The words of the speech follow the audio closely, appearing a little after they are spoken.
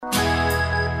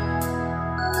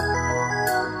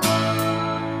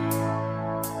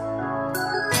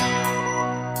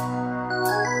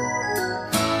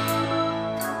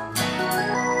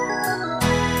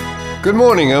Good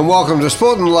morning and welcome to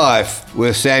Sport and Life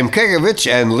with Sam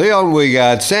Kekovich and Leon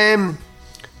Wiegard. Sam,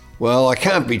 well, I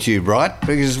can't be too bright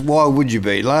because why would you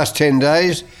be? Last 10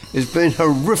 days has been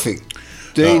horrific.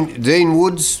 Dean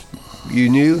Woods, you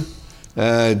knew,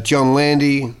 John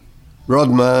Landy,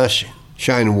 Rod Marsh,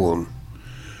 Shane Warne.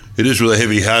 It is with a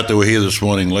heavy heart that we're here this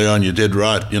morning, Leon. You're dead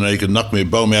right. You know, you could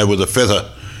bowl me out with a feather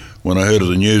when I heard of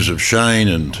the news of Shane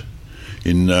and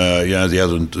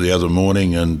the other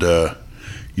morning. And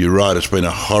you're right, it's been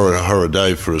a horror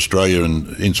day for Australia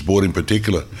and in sport in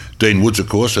particular. Dean Woods, of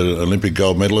course, an Olympic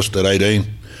gold medalist at 18.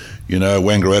 You know,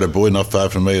 Wangaratta boy, not far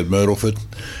from me at Myrtleford.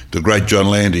 The great John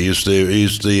Landy is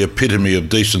the epitome of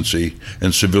decency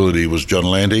and civility, was John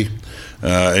Landy.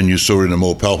 And you saw it in a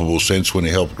more palpable sense when he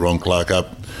helped Ron Clark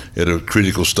up at a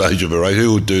critical stage of a race.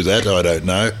 Who would do that? I don't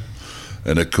know.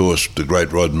 And of course, the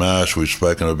great Rod Marsh we've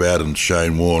spoken about, and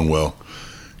Shane Warne. Well,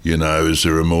 you know, is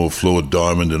there a more flawed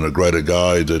diamond and a greater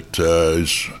guy that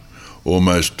is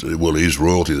almost, well, he's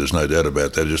royalty, there's no doubt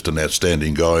about that, just an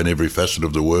outstanding guy in every facet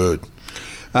of the word.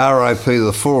 RIP,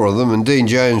 the four of them, and Dean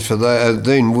Woods,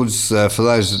 for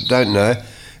those that don't know,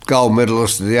 gold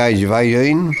medalist at the age of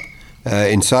 18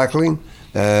 in cycling,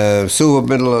 silver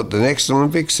medal at the next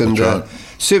Olympics, and right.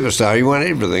 Superstar. He won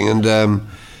everything, and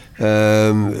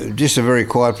just a very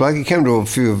quiet bloke. He came to a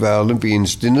few of our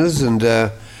Olympians' dinners, and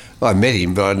I met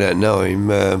him, but I don't know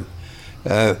him. And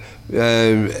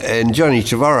Johnny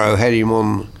Tavaro had him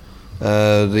on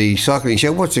the cycling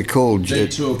show. What's it called?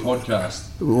 Detour Podcast.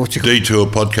 What's it called? Detour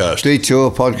Podcast.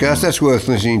 Detour Podcast. That's worth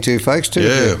listening to, folks, too.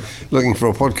 Yeah. Looking for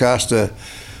a podcast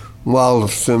while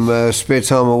some spare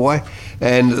time away.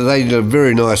 And they did a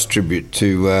very nice tribute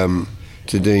to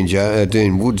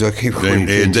Dean Woods. I keep calling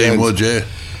him Dean Woods, yeah.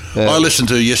 I listened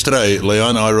to yesterday,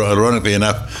 Leon, ironically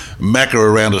enough, Macca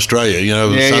around Australia, you know,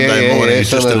 Sunday morning.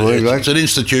 It's an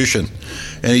institution.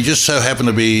 And he just so happened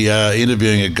to be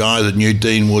interviewing a guy that knew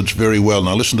Dean Woods very well, and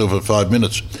I listened to it for 5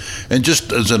 minutes. And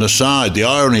just as an aside, the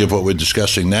irony of what we're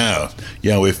discussing now,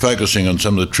 you know, we're focusing on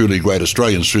some of the truly great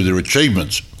Australians through their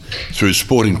achievements, through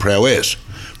sporting prowess.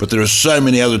 But there are so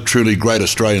many other truly great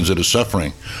Australians that are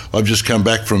suffering. I've just come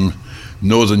back from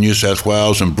northern New South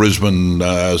Wales and Brisbane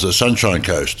as a Sunshine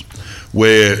Coast,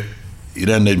 where you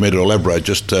don't need me to elaborate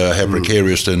just how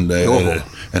precarious and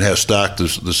how stark the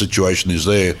situation is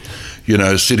there. You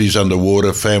know, cities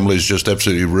underwater, families just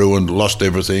absolutely ruined, lost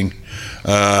everything,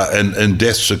 and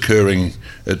deaths occurring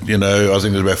at, you know, I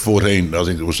think there's about 14, I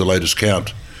think it was the latest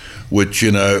count, which,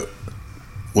 you know,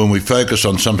 when we focus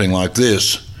on something like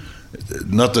this,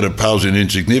 not that it pales in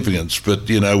insignificance, but,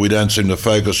 you know, we don't seem to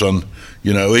focus on,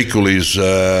 you know, equally as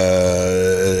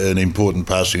an important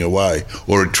passing away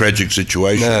or a tragic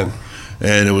situation. No.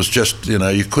 And it was just, you know,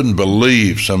 you couldn't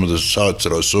believe some of the sights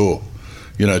that I saw.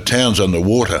 You know, towns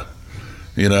underwater,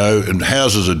 you know, and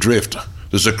houses adrift.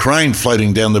 There's a crane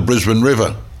floating down the Brisbane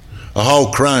River, a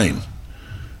whole crane.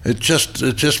 It's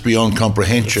just beyond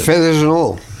comprehension. Feathers and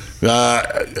all.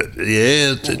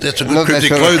 Yeah, that's a good cryptic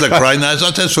clue, the crane. No, it's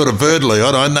not that sort of bird,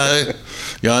 Leon. I know.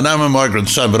 Yeah, I know I'm a migrant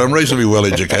son, but I'm reasonably well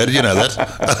educated. You know that.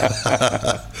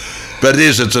 But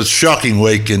it's a shocking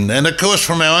week, and of course,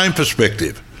 from our own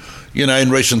perspective, you know, in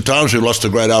recent times we lost the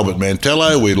great Albert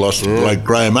Mantello, we lost the great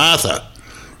Graham Arthur.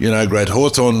 You know, great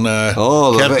Hawthorn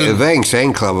captain. The Van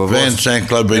Sant Club. Van Sant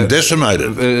Club been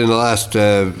decimated. In the last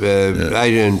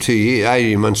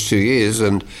 18 months, 2 years.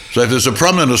 And so if there's a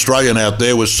prominent Australian out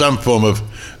there with some form of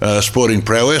sporting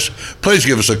prowess, please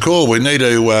give us a call. We need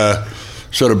to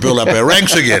sort of build up our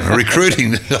ranks again.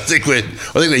 Recruiting, I think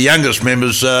the youngest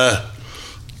members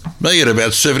me at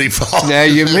about 75. Now,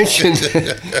 you mentioned,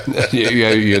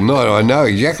 you're not, I know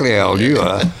exactly how old you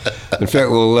are. In fact,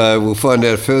 we'll find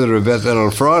out further about that on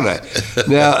Friday.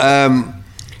 Now,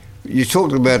 you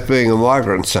talked about being a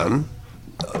migrant son.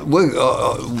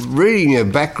 Reading the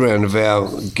background of our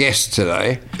guest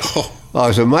today, I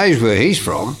was amazed where he's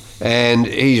from, and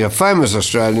he's a famous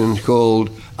Australian called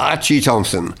Archie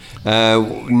Thompson.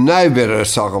 No better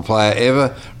soccer player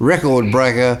ever, record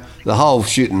breaker, the whole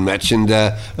shooting match, and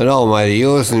an old mate of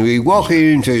yours, and we welcome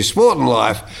you into Sport and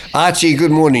Life. Archie,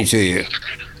 good morning to you.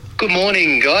 Good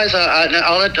morning, guys.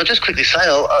 I'll just quickly say,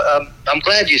 I'm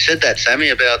glad you said that, Sammy,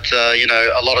 about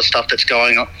a lot of stuff that's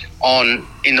going on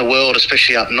in the world,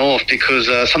 especially up north, because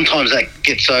sometimes that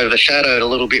gets overshadowed a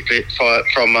little bit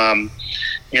from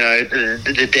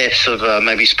the deaths of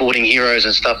maybe sporting heroes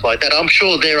and stuff like that. I'm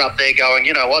sure they're up there going,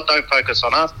 you know what, don't focus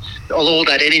on us. All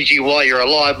that energy while you're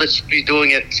alive, let's be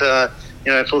doing it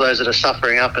for those that are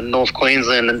suffering up in North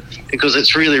Queensland, and because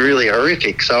it's really, really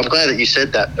horrific. So I'm glad that you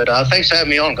said that. But thanks for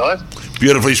having me on, guys.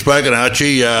 Beautifully spoken,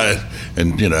 Archie.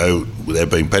 And, without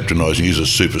being patronising, he's a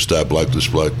superstar bloke, this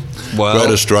bloke. Wow. Great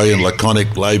Australian,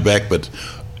 laconic, laid back, but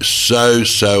so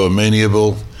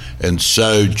amenable and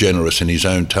so generous in his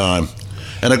own time.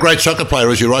 And a great soccer player,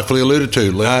 as you rightfully alluded to.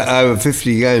 Over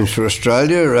 50 games for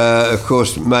Australia. Of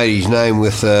course, made his name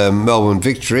with Melbourne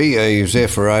Victory. He was there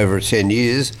for over 10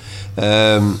 years.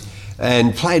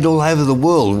 And played all over the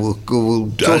world.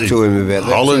 We'll talk to him about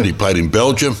that. Holland, he played in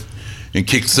Belgium. And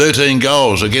kicked 13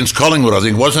 goals against Collingwood, I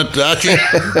think, wasn't it, Archie?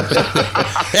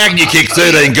 How can you kick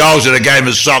 13 goals in a game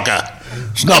of soccer?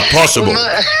 It's not possible.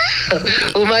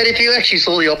 Well, mate, if you actually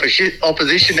saw the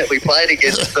opposition that we played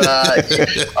against,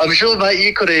 I'm sure, mate,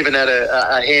 you could have even had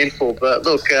a handful. But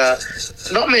look,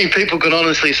 not many people can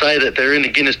honestly say that they're in the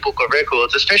Guinness Book of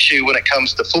Records, especially when it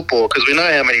comes to football, because we know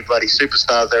how many bloody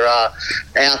superstars there are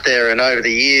out there and over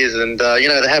the years. And,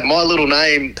 they have my little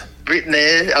name written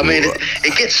there. I mean,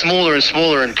 it gets smaller and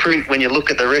smaller in print when you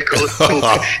look at the record book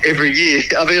every year.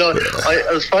 I mean,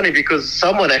 it was funny because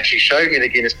someone actually showed me the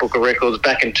Guinness Book of Records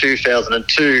back in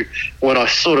 2002 when I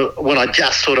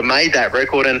just made that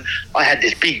record, and I had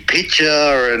this big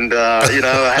picture and I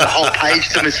had a whole page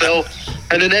to myself.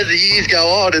 And then as the years go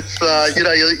on, it's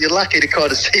you're lucky to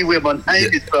kind of see where my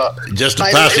name is. Just a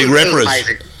passing reference.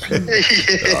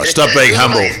 Yeah. Stop being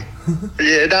humble. Amazing.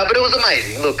 Yeah, no, but it was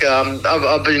amazing. Look,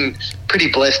 I've been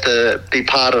pretty blessed to be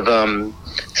part of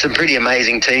some pretty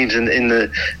amazing teams in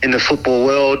the football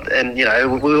world, and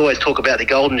we always talk about the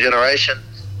golden generation.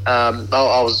 I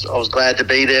was glad to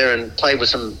be there and played with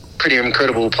some pretty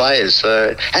incredible players,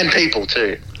 and people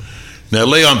too. Now,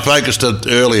 Leon focused it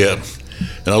earlier,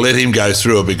 and I let him go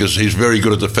through it because he's very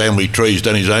good at the family tree. He's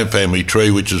done his own family tree,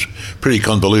 which is pretty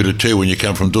convoluted too when you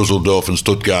come from Dusseldorf and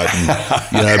Stuttgart and,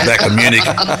 back in Munich,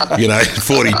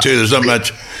 42. There's not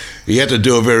much. He had to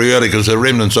do it very early because the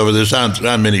remnants of it, there aren't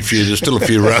many few. There's still a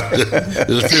few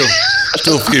there's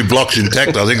still a few blocks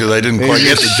intact, I think, that they didn't quite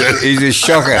get to do. He's a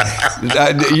shocker.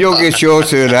 You'll get your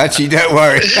turn, Archie, don't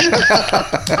worry.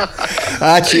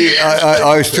 Archie,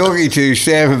 I was talking to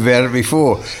Sam about it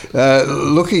before,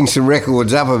 looking some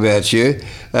records up about you.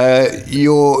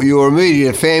 Your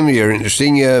immediate family are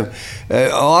interesting. I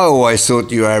always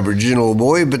thought you were Aboriginal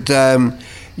boy, but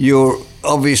you're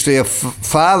obviously a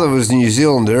father was New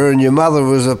Zealander and your mother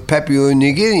was a Papua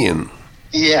New Guinean.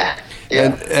 Yeah.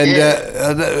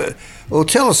 Well,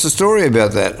 tell us the story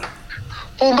about that.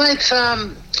 Well, mate,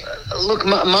 look,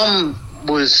 Mum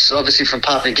was obviously from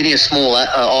Papua New Guinea, a small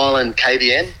island,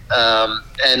 KBN,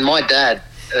 and my dad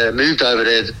moved over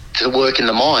there to work in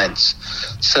the mines.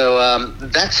 So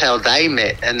that's how they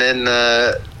met. And then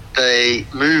they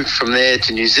moved from there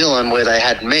to New Zealand where they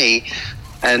had me.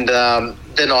 And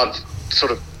then I sort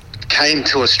of came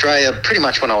to Australia pretty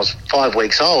much when I was 5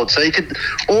 weeks old. So you could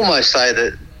almost say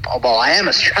that, well, I am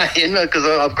Australian because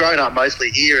I've grown up mostly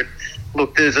here. And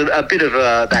look, there's a bit of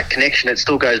that connection. It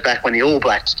still goes back when the All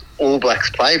Blacks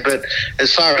play, but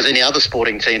as far as any other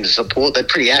sporting team to support, they're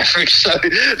pretty average. So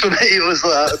for me, it was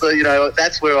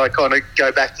that's where I kind of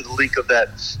go back to the link of that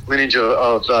lineage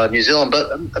of New Zealand.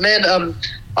 But man,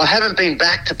 I haven't been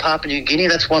back to Papua New Guinea.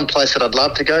 That's one place that I'd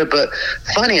love to go. But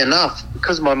funny enough,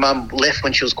 because my mum left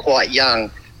when she was quite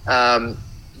young,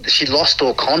 she lost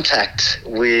all contact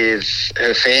with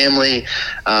her family,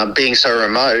 being so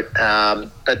remote.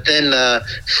 But then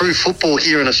through football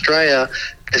here in Australia,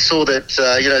 they saw that,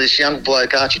 this young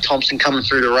bloke, Archie Thompson, coming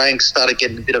through the ranks, started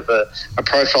getting a bit of a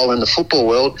profile in the football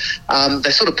world.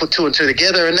 They sort of put two and two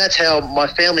together, and that's how my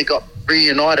family got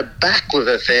reunited back with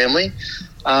her family.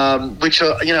 Which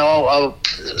I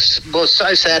was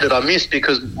so sad that I missed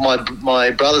because my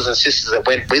brothers and sisters that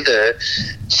went with her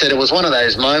said it was one of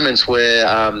those moments where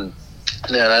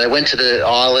they went to the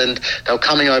island, they were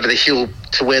coming over the hill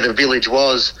to where the village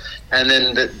was, and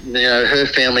then her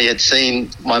family had seen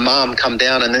my mum come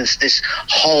down, and there's this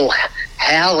whole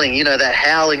howling, that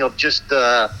howling of just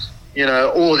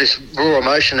all this raw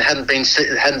emotion.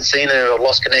 Hadn't seen her or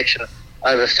lost connection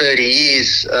over 30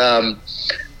 years.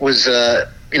 Was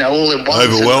all in one.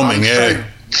 Overwhelming, yeah.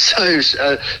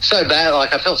 So bad.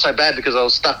 Like I felt so bad because I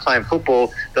was stuck playing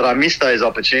football that I missed those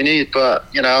opportunities. But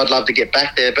I'd love to get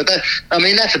back there. But that's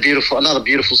another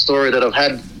beautiful story that I've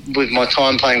had with my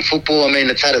time playing football. I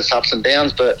mean, it's had its ups and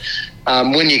downs, but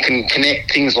when you can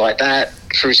connect things like that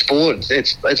through sport,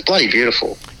 it's bloody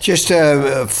beautiful. Just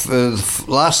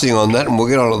last thing on that, and we'll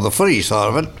get on to the footy side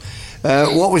of it.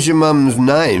 What was your mum's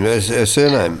name? Her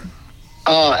surname?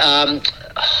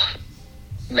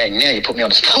 Man, now you put me on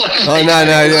the spot. Oh no,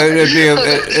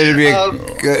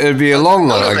 it'd be a long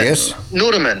one, I guess.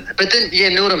 Nuderman, but then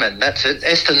Nuderman, that's it,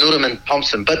 Esther Nuderman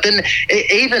Thompson. But then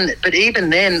even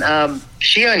then,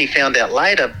 she only found out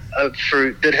later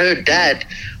through that her dad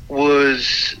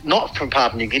was not from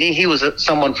Papua New Guinea. He was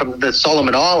someone from the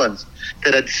Solomon Islands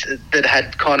that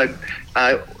had kind of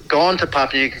gone to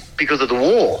Papua New Guinea because of the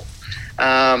war.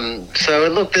 So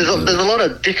look, there's a lot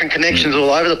of different connections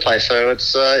all over the place. So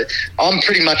it's I'm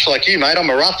pretty much like you, mate. I'm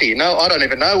a roughie. No, I don't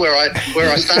even know where I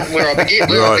start, where I begin,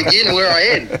 where I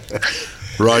end.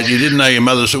 Right, you didn't know your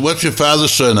mother's. What's your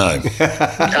father's surname?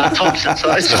 Thompson.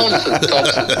 So it's Thompson.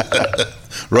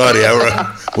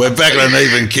 Rightio, we're back on an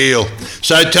even keel.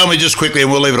 So tell me just quickly,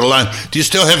 and we'll leave it alone. Do you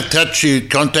still have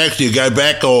contacts? Do you go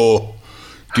back, or?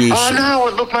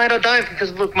 No, look, mate, I don't,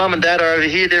 because, look, Mum and Dad are over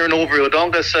here. They're in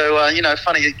Albury-Wodonga, so,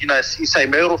 funny, you say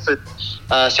Myrtleford.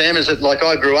 Sam, is it like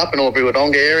I grew up in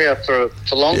Albury-Wodonga area for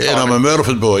a long time. Yeah, and I'm a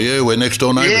Myrtleford boy, yeah, we're next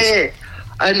door neighbours. Yeah,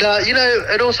 and,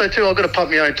 and also, too, I've got to pump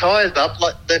my own tyres up,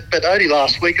 but only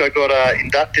last week I got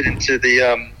inducted into the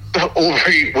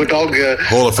Albury-Wodonga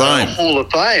Hall of Fame. Hall of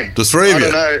Fame. The three of you?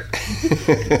 I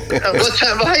don't know. What's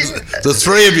that, mate? The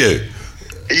three of you?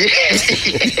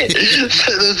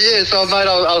 So mate,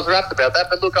 I was rapt about that.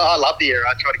 But look, I love the area.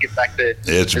 I try to get back there.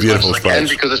 Yeah, it's a beautiful space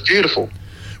because it's beautiful.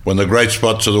 One of the great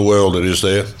spots of the world, it is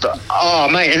there. Oh,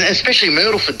 mate, and especially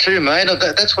Myrtleford too, mate.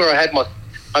 That's where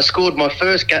I scored my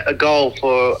first goal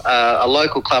for a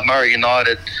local club, Murray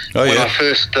United, when I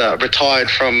first retired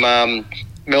from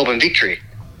Melbourne Victory.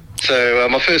 So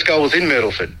my first goal was in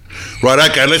Myrtleford. Right,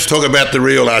 okay, let's talk about the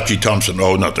real Archie Thompson.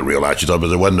 Oh, not the real Archie Thompson, but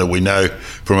the one that we know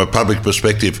from a public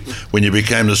perspective when you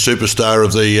became the superstar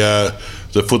of the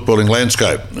footballing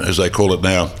landscape, as they call it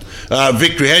now.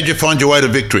 Victory, how'd you find your way to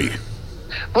Victory?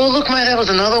 Well, look, mate, that was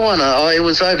another one. I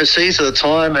was overseas at the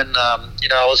time, and,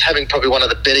 I was having probably one of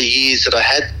the better years that I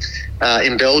had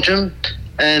in Belgium.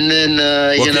 And then,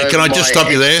 can I just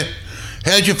stop you there?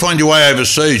 How'd you find your way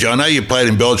overseas? I know you played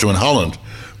in Belgium and Holland.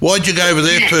 Why'd you go over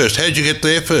there first? How'd you get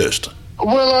there first?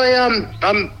 Well,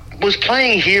 I was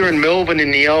playing here in Melbourne in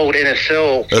the old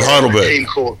NSL. At Heidelberg? A team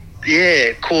called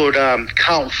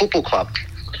Carlton Football Club.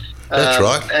 That's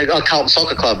right. Carlton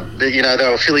Soccer Club. They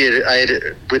were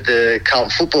affiliated with the Carlton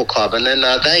Football Club, and then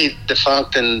they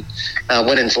defunct and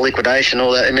went into liquidation,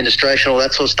 all that administration, all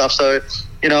that sort of stuff. So,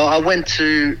 I went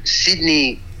to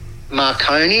Sydney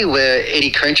Marconi, where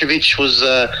Eddie Krenchevich was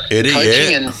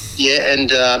coaching,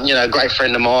 and a great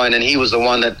friend of mine, and he was the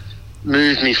one that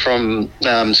moved me from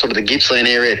sort of the Gippsland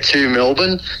area to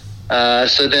Melbourne.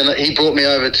 So then he brought me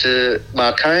over to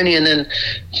Marconi, and then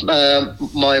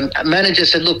my manager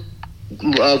said, "Look,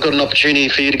 I've got an opportunity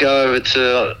for you to go over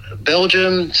to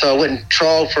Belgium." So I went and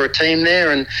trialled for a team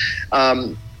there, and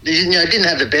didn't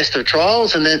have the best of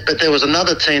trials, but there was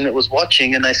another team that was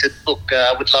watching, and they said, "Look,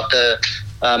 we'd love to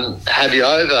have you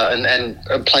over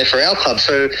and play for our club."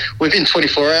 So within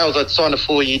 24 hours, I'd signed a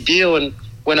 4-year deal and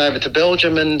went over to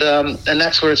Belgium, and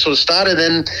that's where it sort of started.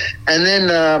 And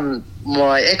then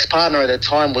my ex-partner at that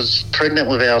time was pregnant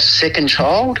with our second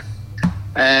child,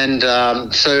 and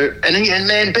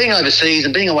man, being overseas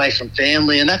and being away from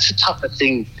family, and that's a tougher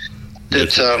thing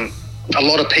that a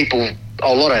lot of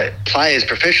players,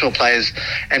 professional players,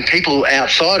 and people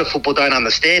outside of football don't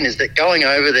understand, is that going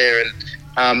over there and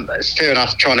it's fair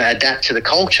enough trying to adapt to the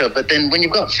culture, but then when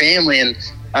you've got family, and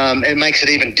it makes it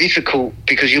even difficult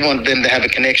because you want them to have a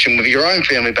connection with your own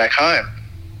family back home.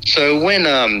 So when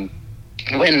I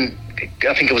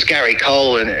think it was Gary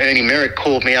Cole and Ernie Merrick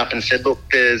called me up and said, "Look,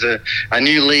 there's a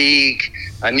new league,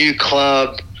 a new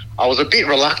club," I was a bit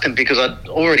reluctant because I'd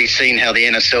already seen how the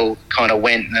NSL kind of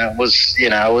went, and it was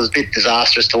a bit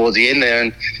disastrous towards the end there,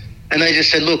 and they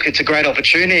just said, "Look, it's a great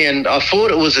opportunity." And I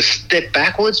thought it was a step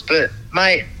backwards, but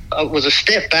mate, it was a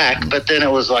step back, but then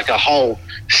it was like a whole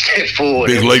step forward.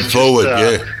 Big leap forward,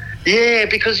 yeah. Yeah,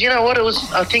 because you know what, it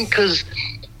was, I think because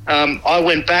I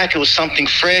went back, it was something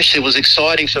fresh, it was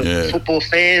exciting for football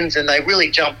fans, and they really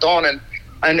jumped on, and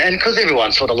because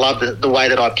everyone sort of loved the way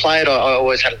that I played, I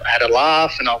always had a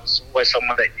laugh, and I was always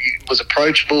someone that was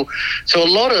approachable. So a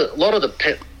lot of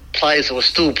the players that were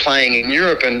still playing in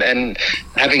Europe and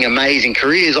having amazing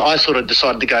careers, I sort of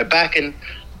decided to go back.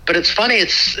 But it's funny,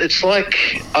 it's like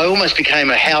I almost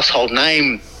became a household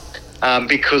name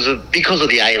because of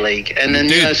the A-League. And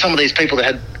then some of these people that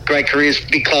had great careers,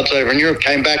 big clubs over in Europe,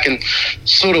 came back and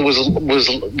sort of was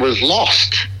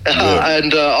lost.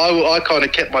 And I kind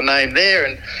of kept my name there,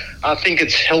 and I think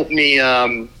it's helped me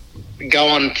go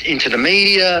on into the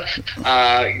media,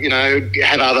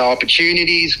 have other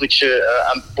opportunities, which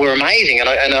were amazing. And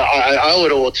I owe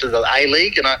it all to the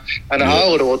A-League, and I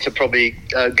owe it all to probably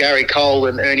Gary Cole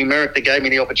and Ernie Merrick that gave me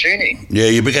the opportunity. Yeah,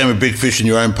 you became a big fish in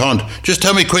your own pond. Just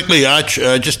tell me quickly, Arch,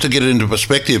 just to get it into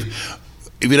perspective,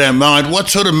 if you don't mind, what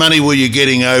sort of money were you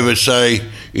getting over, say,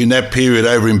 in that period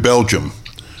over in Belgium?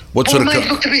 Look, to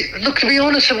be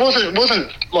honest, it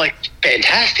wasn't like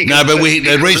fantastic. No, but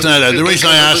the reason I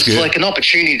ask you, it was like an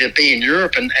opportunity to be in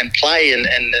Europe and play, and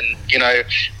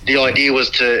the idea was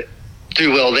to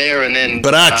do well there, and then.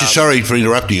 But Archie, sorry for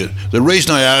interrupting you. The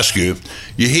reason I ask you,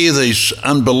 you hear these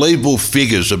unbelievable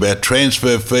figures about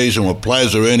transfer fees and what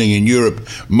players are earning in Europe,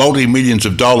 multi-millions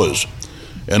of dollars,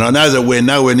 and I know that we're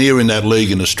nowhere near in that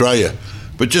league in Australia.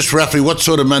 But just roughly, what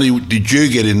sort of money did you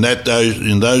get in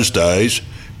those days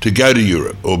to go to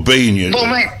Europe or be in Europe? Well,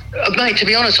 mate, to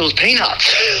be honest, it was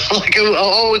peanuts. Like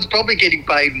I was probably getting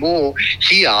paid more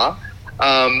here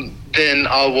than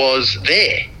I was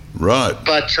there. Right.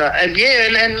 But and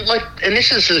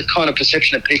this is the kind of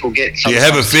perception that people get. Do you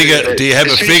have a figure? Do you have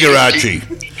a figure, Archie?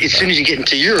 As soon as you get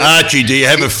into Europe, Archie, do you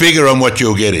have a figure on what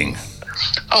you're getting?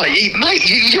 Oh, mate,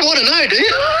 you want to know, do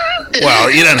you?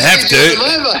 Well, you don't have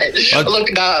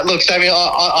to. Look, Sammy,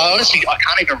 I honestly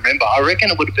can't even remember. I reckon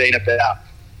it would have been about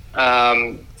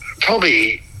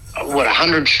probably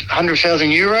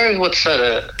 100,000 euro. What's that?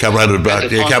 A couple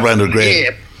 $100, yeah, couple $100 grand.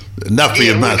 Yeah. Enough for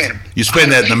your month. You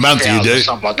spend that in a month, you do.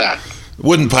 Something like that.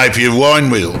 Wouldn't pay for your wine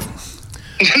wheel. No.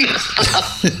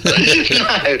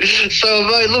 So,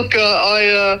 mate, look,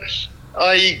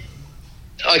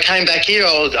 I came back here.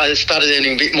 I started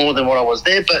earning a bit more than what I was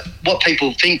there. But what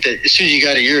people think that as soon as you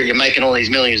go to Europe, you're making all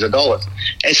these millions of dollars.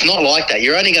 It's not like that.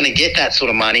 You're only going to get that sort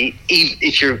of money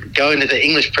if you're going to the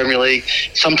English Premier League,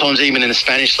 sometimes even in the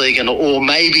Spanish League, or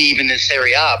maybe even in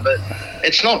Serie A. But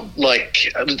it's not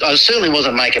like I certainly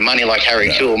wasn't making money like Harry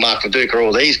Kewell, Mark Viduka, or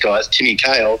all these guys, Timmy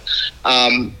Cahill.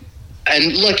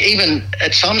 And look, even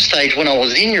at some stage when I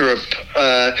was in Europe,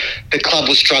 the club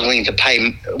was struggling to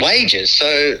pay wages.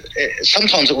 So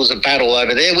sometimes it was a battle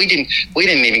over there. We didn't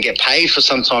even get paid for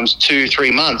sometimes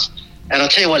 2-3 months. And I'll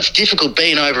tell you what, it's difficult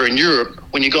being over in Europe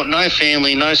when you've got no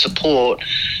family, no support,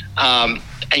 and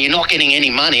you're not getting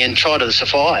any money and try to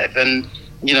survive. And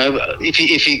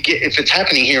if it's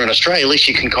happening here in Australia, at least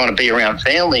you can kind of be around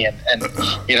family and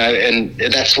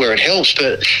that's where it helps.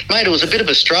 But mate, it was a bit of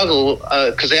a struggle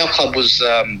because our club was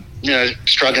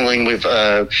struggling with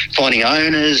finding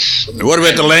owners. What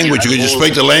about the language? You could just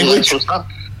speak the language?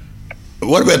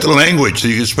 What about the language?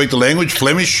 You can speak the language,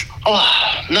 Flemish?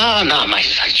 Oh, no, mate.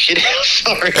 Shit,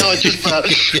 sorry.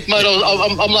 Mate,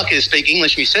 I'm lucky to speak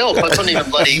English myself. I couldn't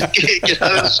even bloody,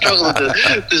 struggle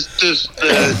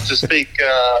to speak,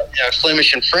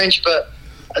 Flemish and French, but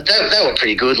they were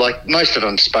pretty good. Like, most of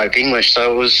them spoke English,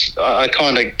 so I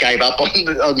kind of gave up on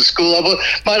the school.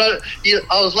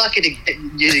 I was lucky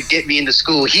to get me into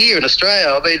school here in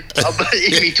Australia. I mean, in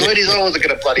my 20s, I wasn't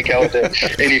going to bloody go into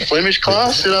any Flemish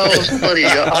class. I was bloody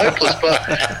hopeless.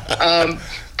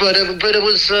 But it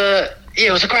was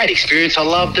it was a great experience. I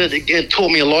loved it. It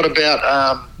taught me a lot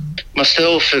about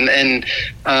myself and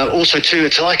also too,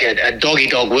 it's like a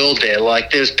dog-eat-dog world there.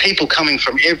 Like, there's people coming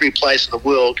from every place in the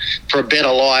world for a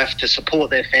better life, to support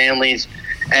their families,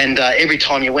 and every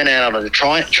time you went out on a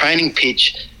training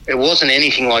pitch, it wasn't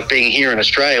anything like being here in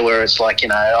Australia where it's like,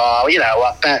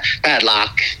 bad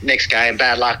luck, next game,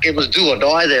 bad luck. It was do or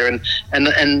die there, and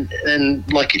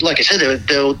like I said,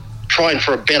 they were trying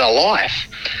for a better life.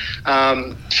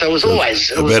 So it was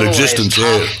always about existence,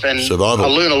 tough, and survival. I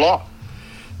learned a lot.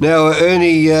 Now,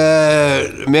 Ernie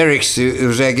Merrick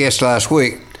was our guest last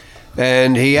week,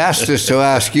 and he asked us to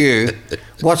ask you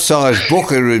what size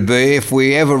book it would be if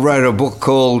we ever wrote a book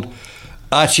called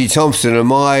Archie Thompson and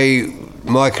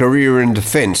My Career in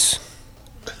Defence.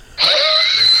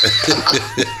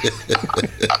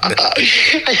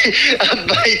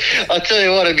 Mate, I'll tell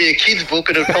you what, it'd be a kid's book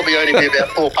and it'd probably only be about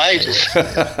 4 pages.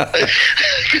 But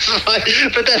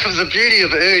that was the beauty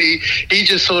of Ernie. He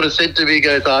just sort of said to me, he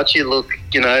goes, Archie, look,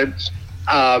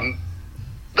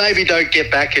 maybe don't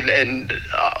get back and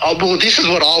well, this is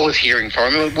what I was hearing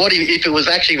from him. If it was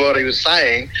actually what he was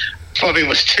saying, probably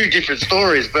was 2 different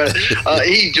stories. But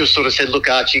he just sort of said, look,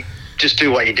 Archie, just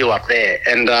do what you do up there.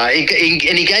 And he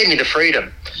gave me the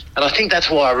freedom. And I think that's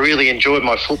why I really enjoyed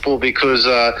my football, because,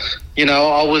 I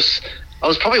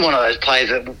was probably one of those players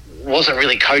that wasn't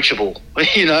really coachable. I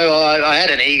had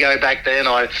an ego back then.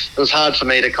 It was hard for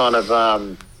me to kind of,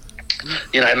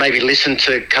 maybe listen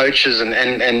to coaches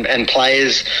and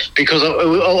players, because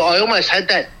I almost had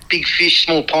that big fish,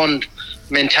 small pond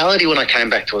mentality when I came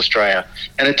back to Australia.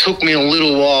 And it took me a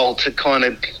little while to kind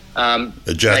of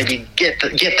maybe get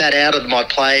that out of my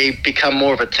play, become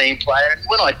more of a team player. And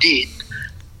when I did,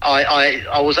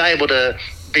 I was able to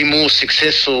be more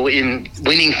successful in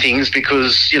winning things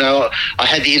because, I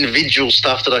had the individual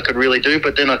stuff that I could really do,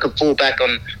 but then I could fall back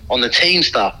on the team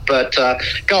stuff. But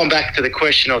going back to the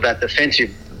question of that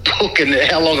defensive book and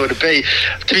how long it would be,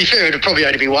 to be fair, it would probably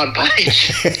only be one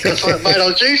page. Because, mate, I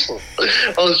was useless.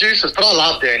 But I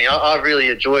loved Ernie. I really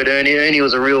enjoyed Ernie. Ernie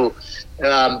was a real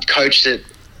coach that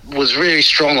was really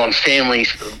strong on family,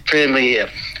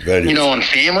 on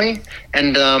family.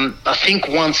 And I think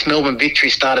once Melbourne Victory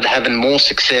started having more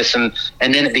success and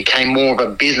then it became more of a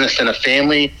business and a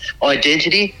family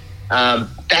identity,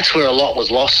 that's where a lot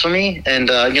was lost for me. And,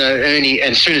 Ernie,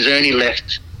 and as soon as Ernie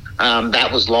left,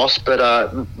 that was lost.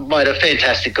 But, mate, a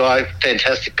fantastic guy,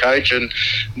 fantastic coach. And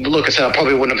look, I said, I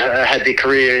probably wouldn't have had the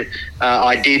career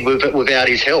I did without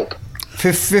his help.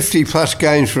 50-plus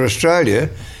games for Australia.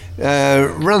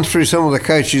 Run through some of the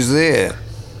coaches there.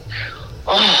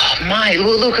 Oh, mate,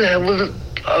 look,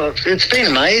 it's been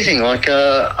amazing. Like,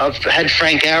 I've had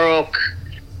Frank Arrock.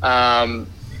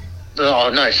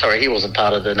 He wasn't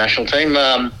part of the national team.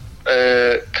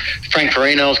 Frank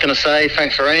Farina, I was going to say.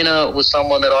 Frank Farina was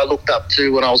someone that I looked up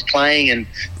to when I was playing, and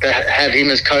to have him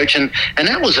as coach. And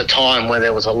that was a time where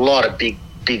there was a lot of big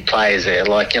players there,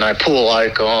 like, Paul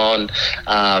Okon,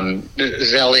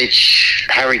 Zelic,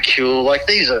 Harry Kuehl, like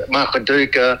these are Mark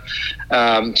Viduka,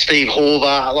 Steve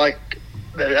Horvath, like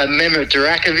Mehmet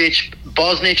Durakovic,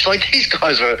 Bosnich, like these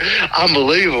guys were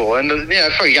unbelievable. And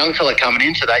for a young fella coming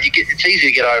into that, it's easy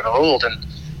to get overhauled.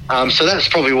 And so that's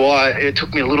probably why it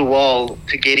took me a little while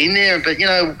to get in there. But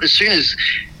as soon as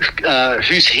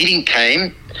Who's Hitting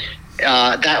came,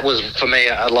 that was for me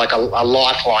a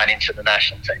lifeline into the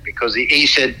national team, because he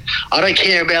said, I don't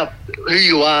care about who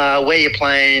you are, where you're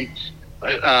playing,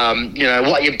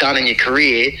 what you've done in your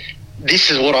career.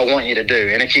 This is what I want you to do.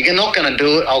 And if you're not going to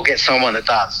do it, I'll get someone that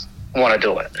does want to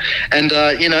do it. And,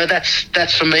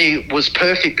 that's for me was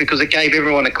perfect, because it gave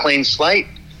everyone a clean slate.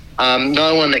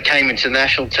 No one that came into the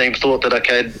national team thought that,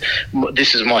 okay,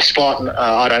 this is my spot and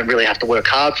I don't really have to work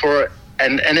hard for it.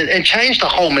 And it changed the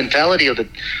whole mentality of the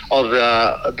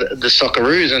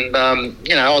Socceroos, and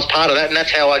I was part of that, and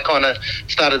that's how I kind of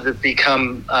started to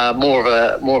become more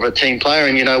of a team player.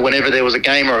 And whenever there was a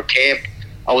game or a camp,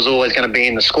 I was always going to be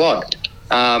in the squad.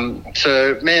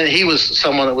 So man, he was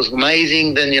someone that was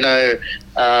amazing. Then I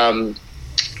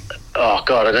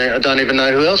don't even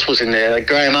know who else was in there.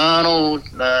 Graham Arnold.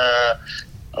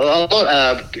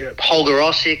 Holger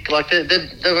Ossick, like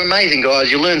they're amazing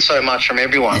guys. You learn so much from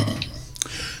everyone.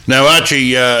 Now,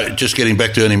 Archie, just getting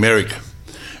back to Ernie Merrick.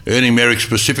 Ernie Merrick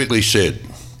specifically said,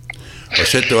 I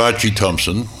said to Archie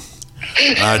Thompson,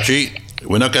 Archie,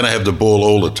 we're not going to have the ball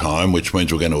all the time, which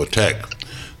means we're going to attack.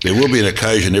 There will be an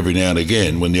occasion every now and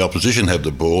again when the opposition have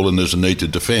the ball and there's a need to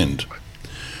defend.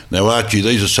 Now, Archie,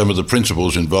 these are some of the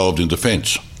principles involved in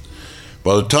defence.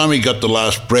 By the time he got the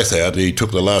last breath out, he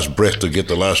took the last breath to get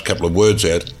the last couple of words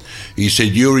out, he said,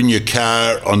 you're in your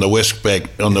car on the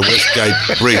Westgate Bridge.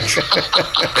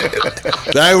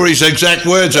 They were his exact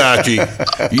words, Archie.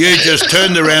 You just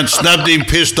turned around, snubbed him,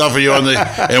 pissed off at you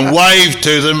and waved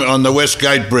to them on the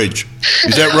Westgate Bridge.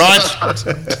 Is that right?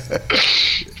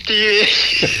 Yeah.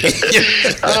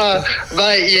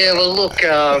 Mate, yeah, well, look...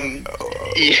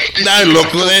 No,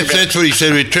 look, that's what he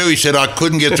said. It's true. He said, I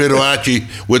couldn't get through to Archie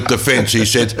with defence. He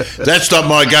said, that's not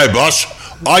my go, boss.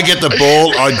 I get the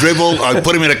ball, I dribble, I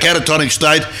put him in a catatonic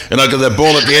state, and I get the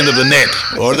ball at the end of the net.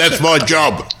 Or that's my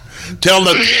job.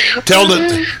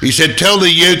 He said, tell the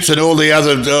Utes and all the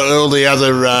other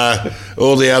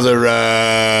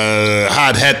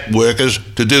hard hat workers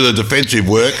to do the defensive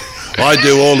work. I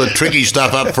do all the tricky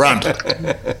stuff up front.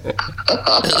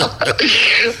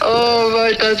 Oh,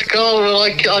 mate, that's cold.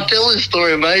 I tell this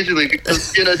story amazingly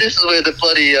because, this is where the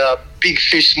bloody big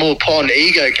fish, small pond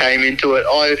ego came into it.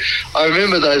 I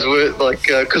remember those words,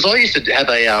 because I used to have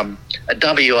a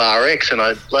WRX and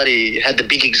I bloody had the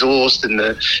big exhaust and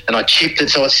I chipped it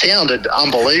so it sounded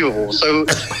unbelievable. So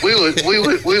we were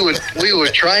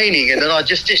training, and then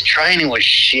this training was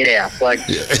shit out.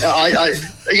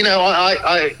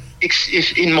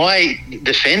 If in my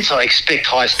defence, I expect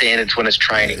high standards when it's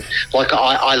training. Like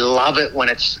I love it when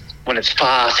it's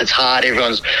fast, it's hard,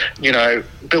 everyone's,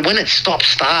 but when it stops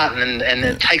starting and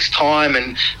it takes time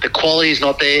and the quality's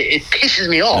not there, it pisses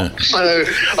me off. So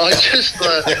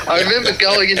I remember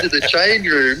going into the change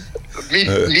room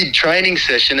mid training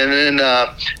session, and then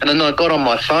I got on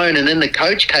my phone, and then the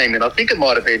coach came in. I think it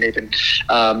might have been even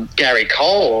Gary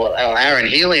Cole or Aaron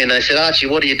Healy, and they said, Archie,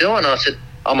 what are you doing? And I said,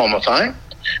 I'm on my phone.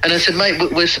 And I said, mate,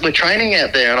 we're training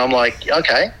out there. And I'm like,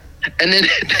 okay. And then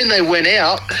they went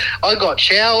out. I got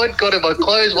showered, got in my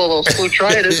clothes while I was still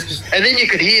training, and then you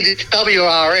could hear this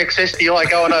WRX STI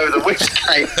going over the west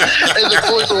gate. And the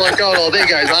boys were like, "Oh, there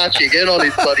goes Archie again on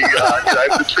his bloody,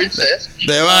 the Princess."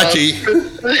 Now, Archie,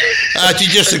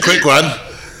 just a quick one.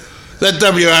 That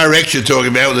WRX you're talking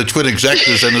about with the twin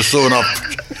exactors and the sawn off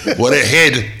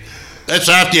head, that's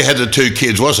after you had the 2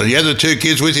 kids, wasn't it? You had the 2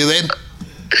 kids with you then?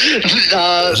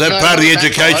 Was that part of the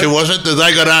education, was it? Did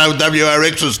they got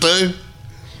WRXs too?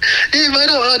 Yeah, mate,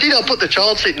 I did. I put the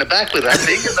child seat in the back with that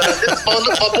thing. My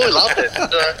boy loved it.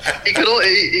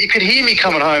 He could hear me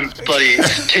coming home bloody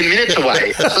 10 minutes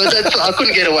away. So I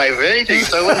couldn't get away with anything.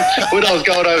 So when I was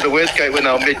going over to Westgate when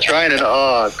I was mid-training,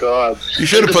 oh, God. You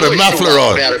should have put a muffler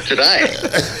on. About it today.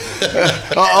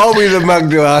 I'll be the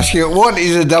mug to ask you, what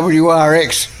is a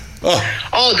WRX?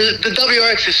 Oh, the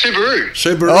WRX is Subaru.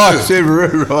 Oh,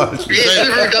 Subaru, right. Yeah,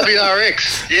 Subaru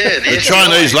WRX. Yeah, the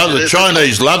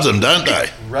Chinese love them, don't they?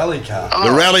 Rally car.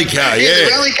 The rally car, yeah. The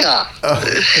rally car.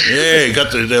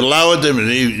 Yeah, they lowered them,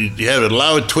 and you had a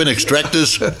lowered twin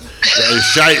extractors,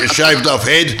 shaved off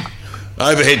head,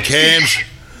 overhead cams.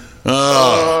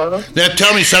 Oh. Now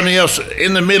tell me something else.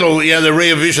 In the middle, the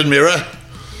rear vision mirror.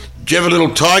 Do you have a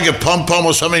little tiger pom-pom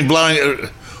or something blowing...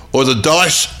 Or the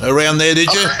dice around there,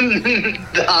 did you? Mate,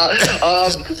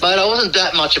 I wasn't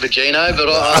that much of a Gino, but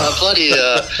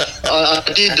I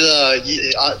did.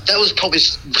 That was probably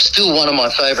still one of my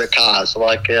favourite cars.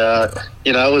 Like,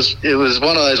 it was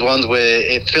one of those ones where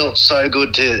it felt so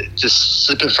good to just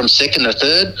slip it from second to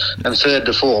third and third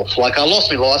to fourth. Like, I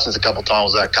lost my licence a couple of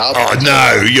times with that car. Oh,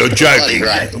 no, you're joking.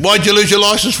 Why'd you lose your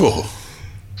licence for?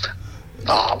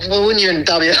 Oh, well, when you're in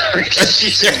WRX, you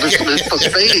said for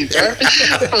speeding, bro.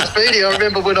 For speeding, I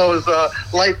remember when I was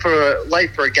late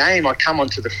for a game, I come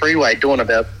onto the freeway doing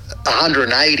about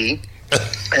 180,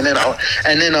 and then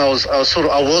I was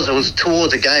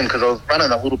towards a game because I was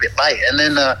running a little bit late, and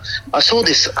then I saw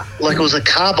this, like, it was a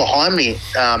car behind me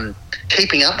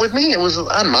keeping up with me. It was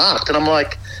unmarked, and I'm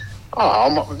like,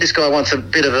 oh, this guy wants a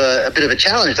bit of a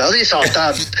challenge, does he? So I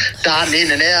started darting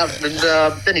in and out, and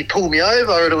then he pulled me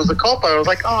over, and it was a copper. I was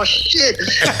like, oh shit!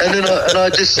 And then I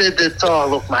just said that, oh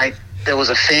look, mate, there was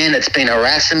a fan that's been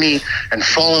harassing me and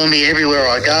following me everywhere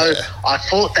I go. I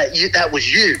thought that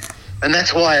was you, and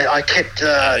that's why I kept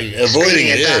avoiding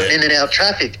and darting in and out of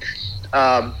traffic.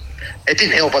 It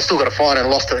didn't help. I still got a fine and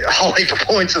lost a whole heap of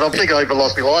points, and I think I even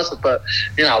lost my license. But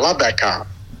I love that car.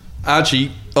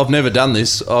 Archie, I've never done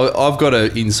this. I've got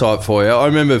an insight for you. I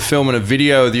remember filming a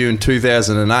video with you in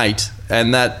 2008,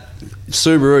 and that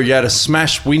Subaru, you had a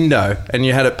smashed window and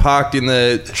you had it parked in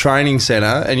the training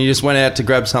centre, and you just went out to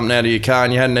grab something out of your car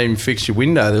and you hadn't even fixed your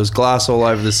window. There was glass all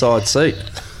over the side seat.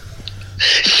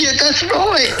 Yeah, that's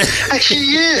right. Actually,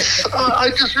 yes. I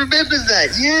just remembered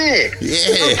that. Yeah.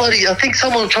 Somebody, I think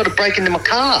someone tried to break into my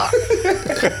car.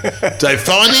 Did they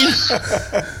find him?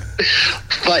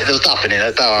 Mate, there was nothing in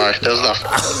it, don't worry. There was nothing.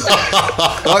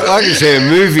 I can see a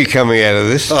movie coming out of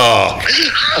this. Oh,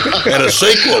 and a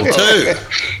sequel too.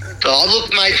 Oh,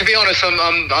 look, mate, to be honest,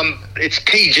 it's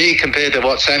PG compared to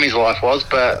what Sammy's life was,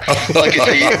 but like you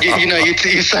say,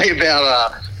 you say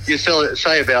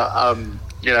about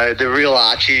the real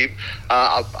Archie.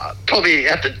 Probably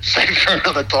have to save for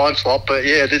another time slot, but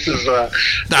yeah, this is. No,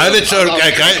 that's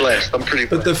okay. I'm pretty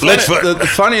blessed. But the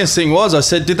funniest thing was, I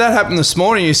said, "Did that happen this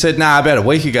morning?" You said, "Nah, about a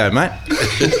week ago, mate."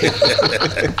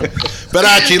 But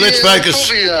Archie, let's focus.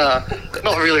 Probably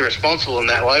not really responsible in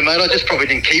that way, mate. I just probably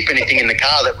didn't keep anything in the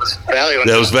car that was valuable.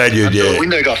 That was valued, yeah. The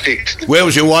window got fixed. Where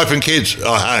was your wife and kids?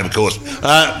 Oh, home, of course.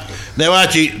 Now,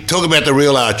 Archie, talk about the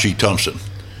real Archie Thompson.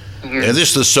 Mm-hmm. Now, this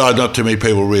is the side not too many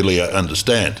people really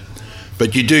understand.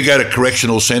 But you do go to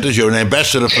correctional centres. You're an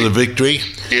ambassador for the Victory.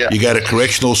 Yeah. You go to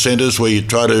correctional centres where you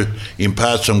try to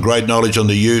impart some great knowledge on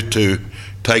the youth to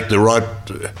take the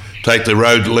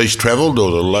road least travelled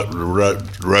or the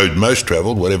road most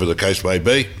travelled, whatever the case may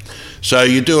be. So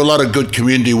you do a lot of good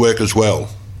community work as well.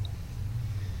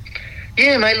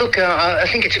 Yeah, mate. Look, I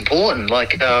think it's important.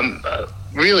 Like,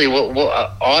 really, what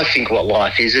I think what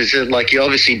life is like you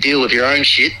obviously deal with your own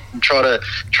shit and try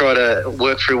to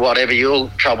work through whatever your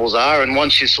troubles are, and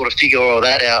once you sort of figure all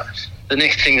that out, the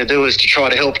next thing to do is to try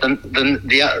to help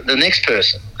the next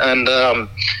person. And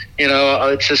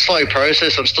it's a slow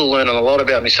process. I'm still learning a lot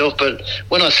about myself, but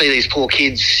when I see these poor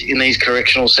kids in these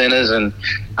correctional centres and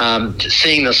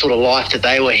seeing the sort of life that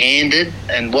they were handed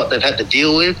and what they've had to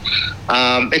deal with,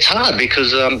 it's hard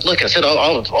because, like I said,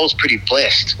 I was pretty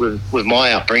blessed with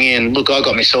my upbringing. And look, I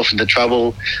got myself into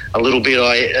trouble a little bit.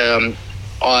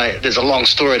 There's a long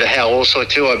story to how also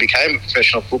too I became a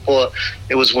professional footballer.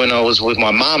 It was when I was with my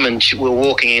mum and we were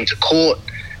walking into court,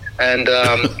 And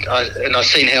I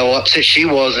seen how upset she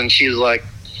was, and she was like,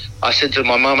 I said to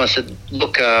my mum, I said,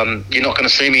 look, you're not going to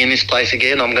see me in this place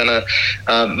again. I'm going to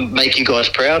make you guys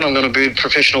proud. I'm going to be a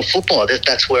professional footballer.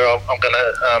 That's where I'm going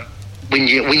to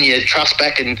win your trust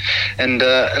back, and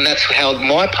that's how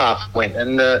my path went.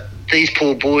 And these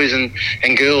poor boys and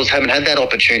girls haven't had that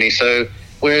opportunity. So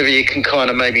wherever you can kind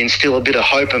of maybe instill a bit of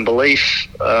hope and belief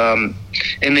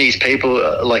in these people,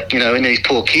 in these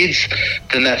poor kids,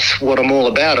 then that's what I'm all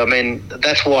about. I mean,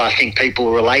 that's why I think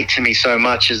people relate to me so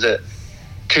much, is that,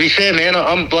 to be fair, man,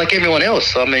 I'm like everyone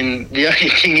else. I mean, the only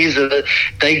thing is that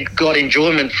they got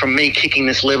enjoyment from me kicking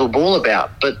this level ball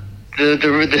about. But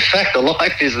the fact of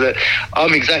life is that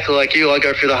I'm exactly like you. I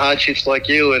go through the hardships like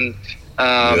you, and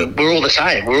we're all the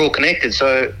same. We're all connected.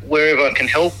 So wherever I can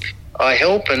help, I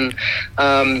help. And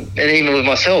even with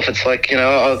myself, it's like,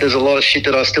 there's a lot of shit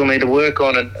that I still need to work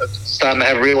on, and starting to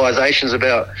have realizations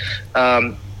about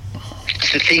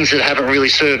the things that haven't really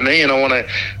served me, and I want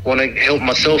to help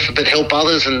myself, but help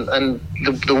others, and the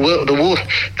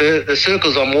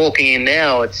circles I'm walking in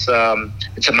now, it's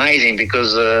amazing,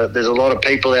 because there's a lot of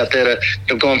people out there that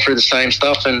have gone through the same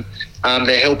stuff, and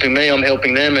they're helping me, I'm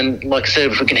helping them, and like I said,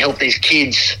 if we can help these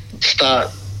kids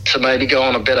start to maybe go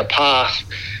on a better path,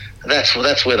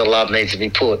 that's where the love needs to be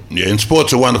put. Yeah, and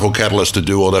sport's a wonderful catalyst to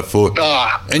do all that for.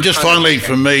 And just 100%. Finally,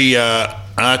 for me,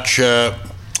 Arch,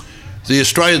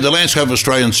 the landscape of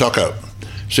Australian soccer.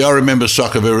 See, I remember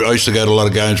soccer I used to go to a lot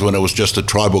of games when it was just a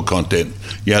tribal content.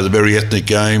 The very ethnic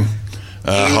game.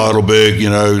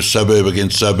 Heidelberg, suburb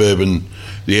against suburb, and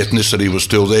the ethnicity was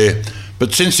still there.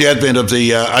 But since the advent of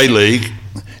the A-League,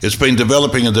 it's been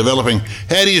developing and developing.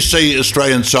 How do you see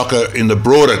Australian soccer in the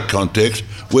broader context?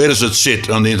 Where does it sit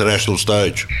on the international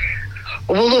stage?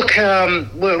 Well, look,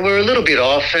 we're a little bit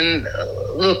off, and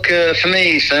for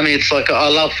me, Sammy, it's like I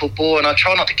love football, and I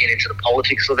try not to get into the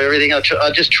politics of everything. I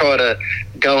just try to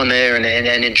go in there and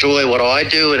enjoy what I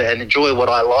do and enjoy what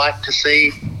I like to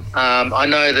see. I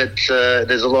know that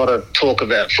there's a lot of talk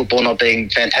about football not being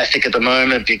fantastic at the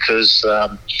moment because,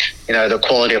 the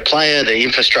quality of player, the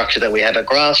infrastructure that we have at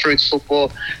grassroots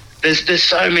football. There's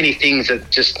so many things that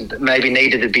just maybe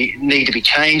need to be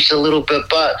changed a little bit.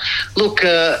 But look,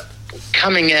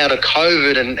 coming out of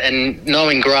COVID and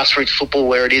knowing grassroots football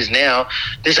where it is now,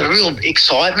 there's a real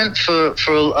excitement for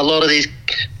a lot of these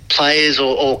players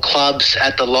or clubs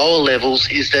at the lower levels,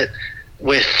 is that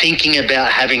we're thinking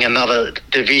about having another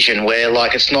division where,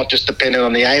 like, it's not just dependent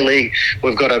on the A-League.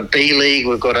 We've got a B-League.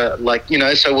 We've got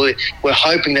so we're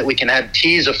hoping that we can have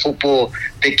tiers of football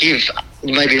that give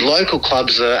maybe local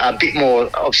clubs a bit more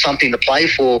of something to play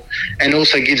for, and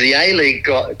also gives the A-League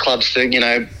clubs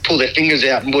to, pull their fingers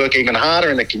out and work even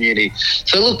harder in the community.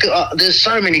 So look, there's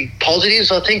so many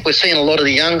positives. I think we're seeing a lot of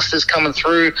the youngsters coming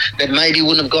through that maybe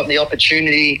wouldn't have gotten the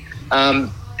opportunity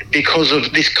because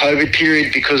of this COVID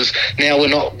period, because now we're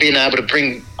not being able to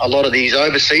bring a lot of these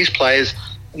overseas players.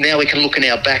 Now we can look in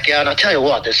our backyard. And I tell you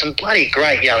what, there's some bloody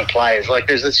great young players. Like,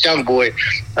 there's this young boy,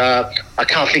 I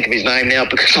can't think of his name now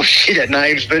because I'm shit at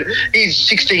names, but he's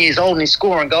 16 years old and he's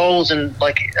scoring goals, and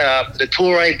the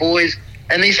Toure boys.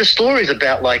 And these are stories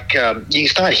about, you can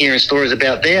start hearing stories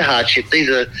about their hardship. These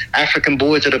are African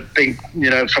boys that have been,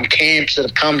 from camps that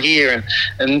have come here,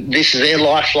 and this is their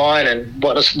lifeline, and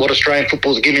what Australian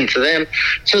football's giving to them.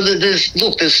 So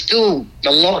there's still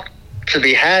a lot to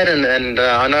be had, and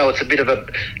I know it's a bit of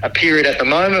a period at the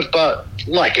moment, but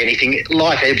like anything,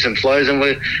 life ebbs and flows, and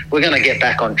we're going to get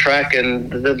back on track. And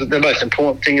the most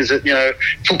important thing is that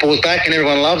football's back and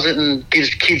everyone loves it, and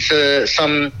gives kids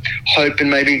some hope in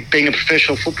maybe being a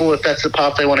professional footballer if that's the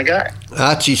path they want to go.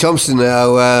 Archie Thompson,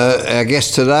 our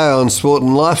guest today on Sport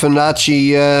and Life. And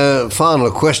Archie,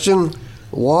 final question: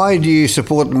 why do you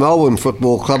support the Melbourne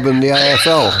Football Club in the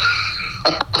AFL?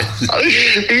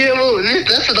 Yeah, well,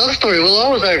 that's another story. Well, I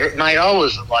was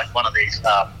like one of these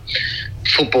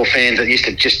football fans that used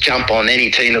to just jump on any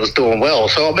team that was doing well.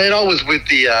 So, I was with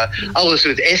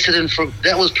Essendon.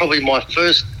 That was probably my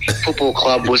first football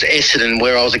club, was Essendon,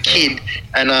 where I was a kid,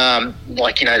 and the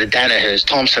Danahers,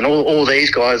 Thompson, all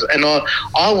these guys, and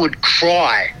I would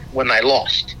cry when they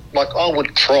lost. Like, I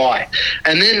would cry.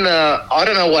 And then I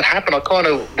don't know what happened. I kind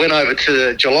of went over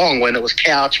to Geelong when it was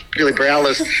Couch, Billy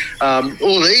Browlers,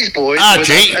 all these boys.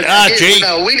 Archie. They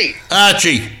were winning.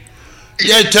 Archie, you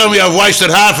don't tell me I've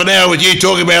wasted half an hour with you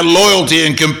talking about loyalty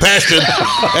and compassion,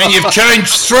 and you've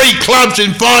changed 3 clubs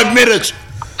in 5 minutes.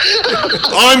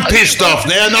 I'm pissed off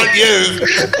now, not you.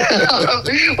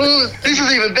 Well, this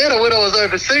is even better. When I was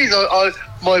overseas,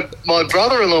 my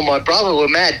brother-in-law and my brother were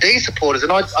Mad D supporters,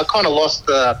 and I kind of lost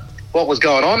what was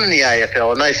going on in the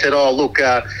AFL, and they said, "Oh, look,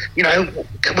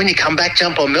 when you come back,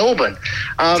 jump on Melbourne."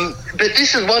 But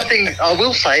this is one thing I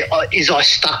will say is I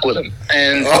stuck with them,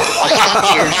 and I stuck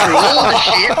with them through all the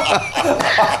shit.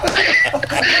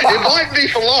 It might be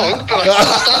for long, but I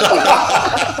stuck with them.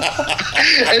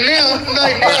 And now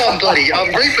I'm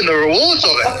reaping the rewards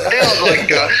of it. Now I'm like,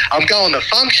 I'm going to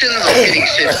functions, I'm getting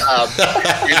sent,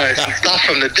 some stuff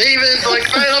from the Demons. Like,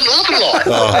 man, I'm loving life.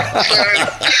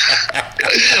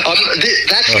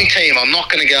 That's my team. I'm not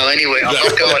going to go anywhere. I'm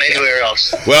not going anywhere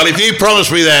else. Well, if you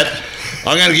promise me that,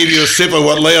 I'm going to give you a sip of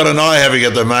what Leon and I are having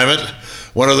at the moment.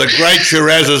 One of the great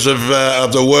Shirazes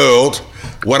of the world,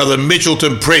 one of the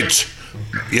Mitchelton Prints.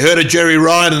 You heard of Jerry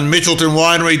Ryan and Mitchelton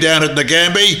Winery down at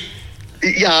Nagambie?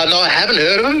 Yeah, no, I haven't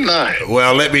heard of them, no.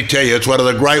 Well, let me tell you, it's one of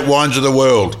the great wines of the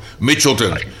world,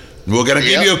 Mitchelton. We're going to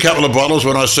give you a couple of bottles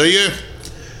when I see you.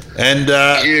 And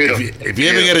if you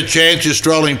ever get a chance, you're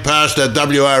strolling past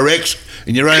WRX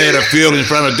and you run out of fuel in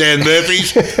front of Dan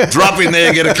Murphy's, drop in there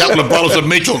and get a couple of bottles of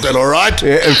Mitchelton, all right?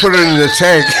 Yeah, and put it in the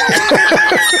tank.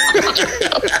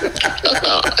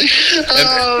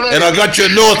 And I got your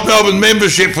North Melbourne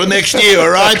membership for next year, all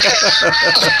right?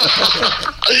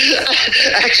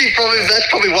 Actually, that's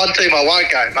probably one team I won't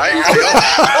go, mate.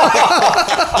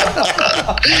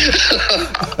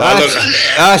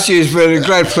 Archie, it's been a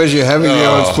great pleasure having you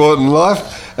on Sport and Life.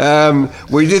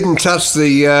 We didn't touch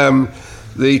the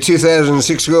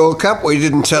 2006 World Cup. We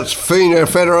didn't touch FINA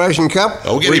Federation Cup.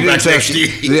 We'll get him back next year.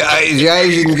 The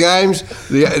Asian Games,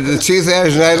 the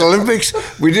 2008 Olympics.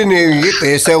 We didn't even get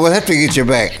there, so we'll have to get you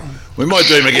back. We might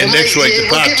do him again next week to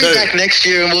part 2. We'll get me back next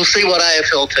year and we'll see what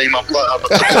AFL team I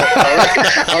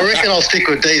reckon I'll stick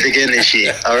with these again this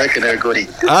year. I reckon they're a goodie.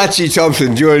 Archie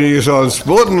Thompson joining us on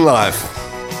Sport and Life.